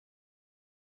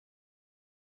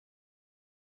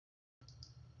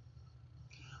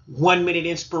1 Minute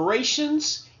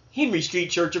Inspirations, Henry Street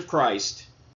Church of Christ.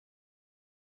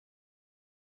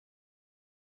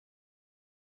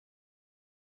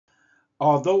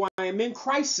 Although I am in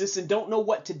crisis and don't know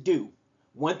what to do,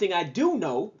 one thing I do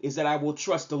know is that I will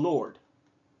trust the Lord.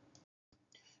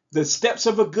 The steps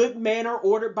of a good man are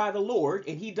ordered by the Lord,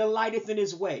 and he delighteth in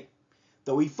his way.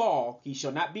 Though he fall, he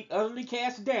shall not be utterly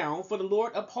cast down, for the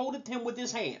Lord upholdeth him with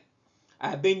his hand. I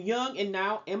have been young and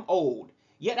now am old,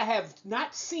 yet I have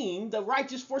not seen the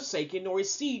righteous forsaken, nor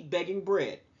his seed begging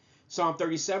bread. Psalm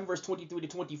 37, verse 23 to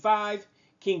 25,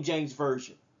 King James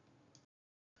Version.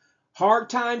 Hard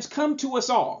times come to us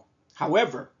all.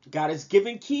 However, God has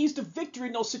given keys to victory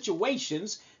in those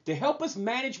situations to help us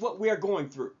manage what we are going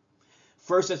through.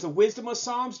 First, as the wisdom of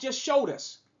Psalms just showed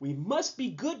us, we must be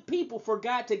good people for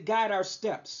God to guide our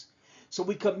steps. So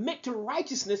we commit to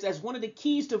righteousness as one of the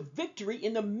keys to victory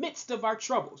in the midst of our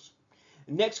troubles.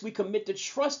 Next, we commit to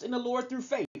trust in the Lord through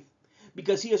faith,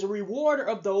 because he is a rewarder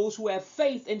of those who have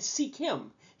faith and seek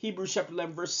him. Hebrews chapter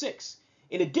 11, verse 6.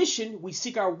 In addition, we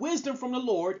seek our wisdom from the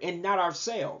Lord and not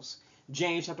ourselves.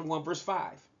 James chapter 1, verse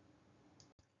 5.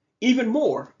 Even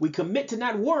more, we commit to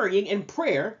not worrying in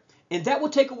prayer, and that will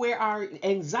take away our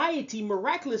anxiety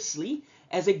miraculously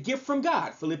as a gift from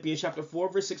God. Philippians chapter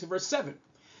 4, verse 6 and verse 7.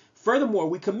 Furthermore,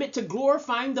 we commit to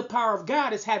glorifying the power of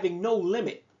God as having no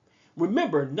limit.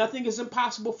 Remember, nothing is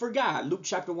impossible for God. Luke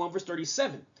chapter 1, verse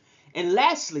 37. And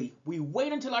lastly, we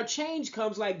wait until our change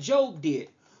comes like Job did,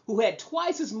 who had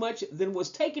twice as much than was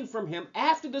taken from him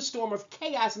after the storm of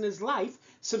chaos in his life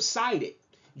subsided.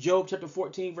 Job chapter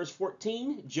 14, verse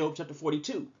 14, Job chapter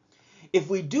 42. If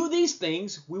we do these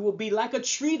things, we will be like a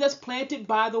tree that's planted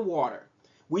by the water.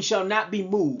 We shall not be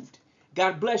moved.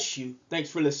 God bless you. Thanks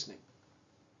for listening.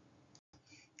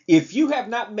 If you have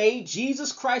not made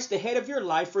Jesus Christ the head of your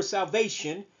life for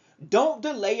salvation, don't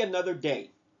delay another day.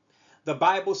 The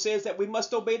Bible says that we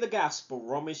must obey the gospel,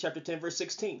 Romans chapter 10, verse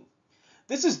 16.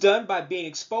 This is done by being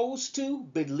exposed to,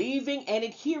 believing, and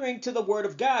adhering to the word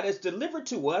of God as delivered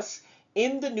to us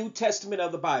in the New Testament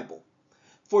of the Bible.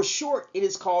 For short, it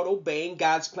is called obeying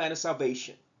God's plan of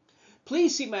salvation.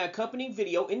 Please see my accompanying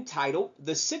video entitled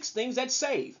The 6 Things That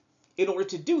Save in order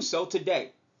to do so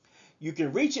today. You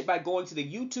can reach it by going to the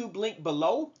YouTube link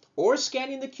below or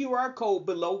scanning the QR code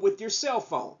below with your cell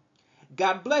phone.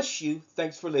 God bless you.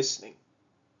 Thanks for listening.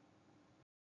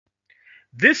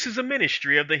 This is a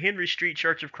ministry of the Henry Street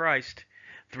Church of Christ,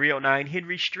 309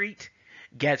 Henry Street,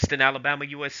 Gadsden, Alabama,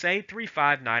 USA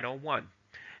 35901.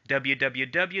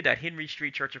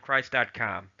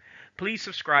 www.henrystreetchurchofchrist.com. Please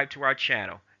subscribe to our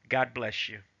channel. God bless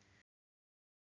you.